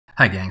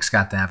Hi gang,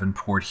 Scott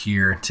Davenport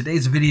here.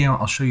 Today's video,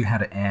 I'll show you how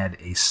to add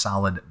a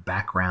solid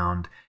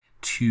background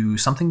to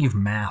something you've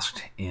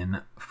masked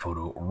in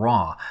Photo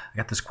RAW. I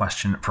got this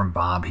question from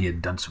Bob. He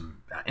had done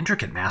some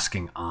intricate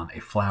masking on a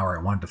flower.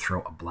 I wanted to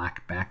throw a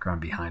black background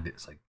behind it.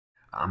 It's like,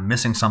 I'm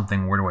missing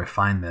something. Where do I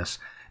find this?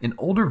 In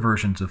older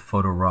versions of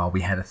Photo RAW,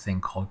 we had a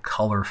thing called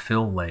color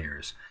fill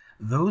layers.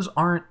 Those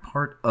aren't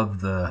part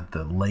of the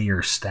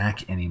layer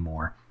stack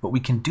anymore, but we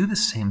can do the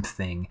same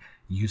thing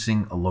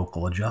using a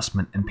local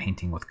adjustment and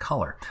painting with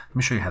color. Let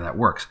me show you how that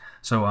works.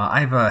 So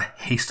I've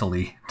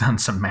hastily done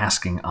some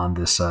masking on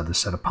this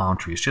set of palm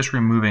trees, just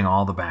removing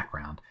all the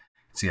background.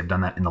 See, I've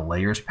done that in the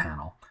layers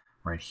panel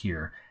right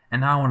here. And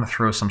now I want to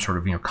throw some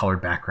sort of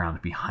colored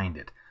background behind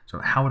it. So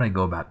how would I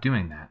go about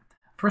doing that?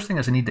 First thing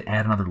is I need to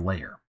add another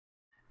layer.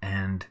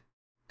 And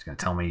it's going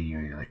to tell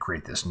me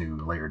create this new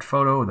layered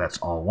photo. That's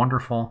all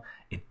wonderful.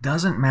 It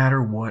doesn't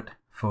matter what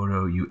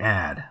photo you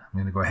add. I'm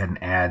going to go ahead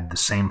and add the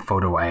same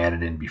photo I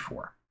added in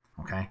before.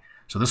 Okay,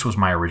 so this was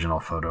my original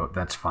photo.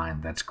 That's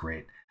fine. That's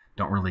great.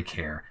 Don't really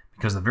care,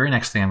 because the very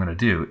next thing I'm going to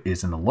do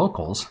is in the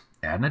locals,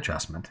 add an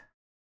adjustment,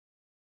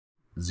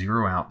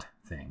 zero out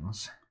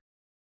things,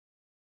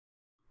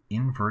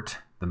 invert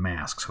the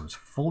mask so it's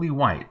fully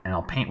white, and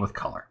I'll paint with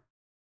color.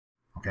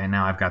 Okay,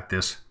 now I've got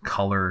this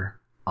color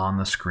on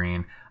the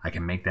screen. I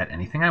can make that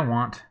anything I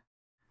want.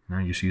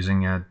 Just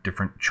using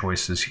different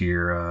choices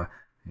here.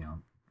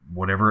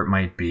 Whatever it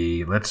might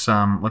be. Let's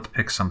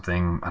pick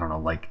something, I don't know,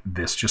 like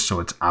this, just so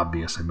it's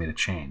obvious I made a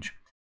change.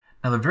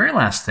 Now the very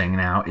last thing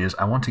now is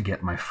I want to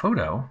get my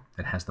photo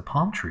that has the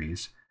palm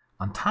trees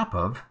on top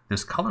of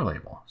this color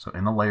label. So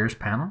in the layers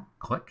panel,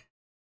 click,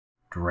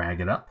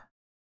 drag it up,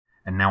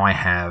 and now I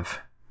have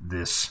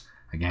this,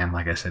 again,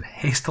 like I said,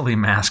 hastily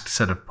masked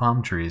set of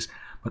palm trees,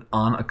 but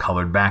on a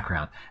colored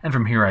background. And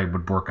from here I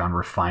would work on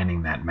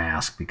refining that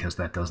mask, because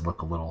that does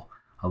look a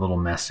little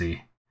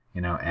messy.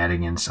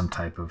 Adding in some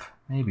type of,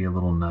 maybe a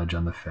little nudge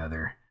on the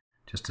feather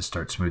just to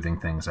start smoothing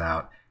things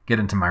out. Get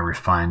into my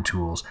refine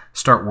tools,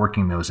 start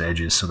working those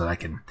edges so that I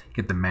can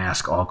get the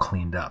mask all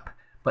cleaned up.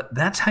 But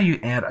that's how you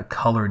add a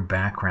colored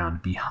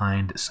background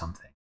behind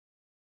something.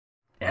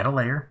 Add a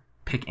layer,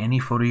 pick any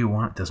photo you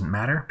want, it doesn't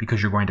matter,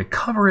 because you're going to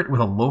cover it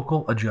with a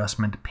local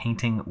adjustment,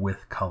 painting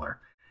with color.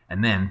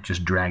 And then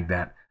just drag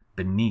that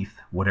beneath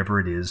whatever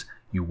it is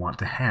you want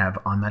to have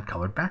on that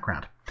colored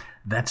background.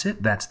 That's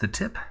it. That's the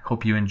tip.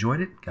 Hope you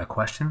enjoyed it. Got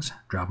questions?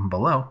 Drop them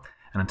below.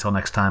 And until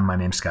next time, my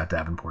name's Scott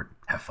Davenport.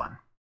 Have fun.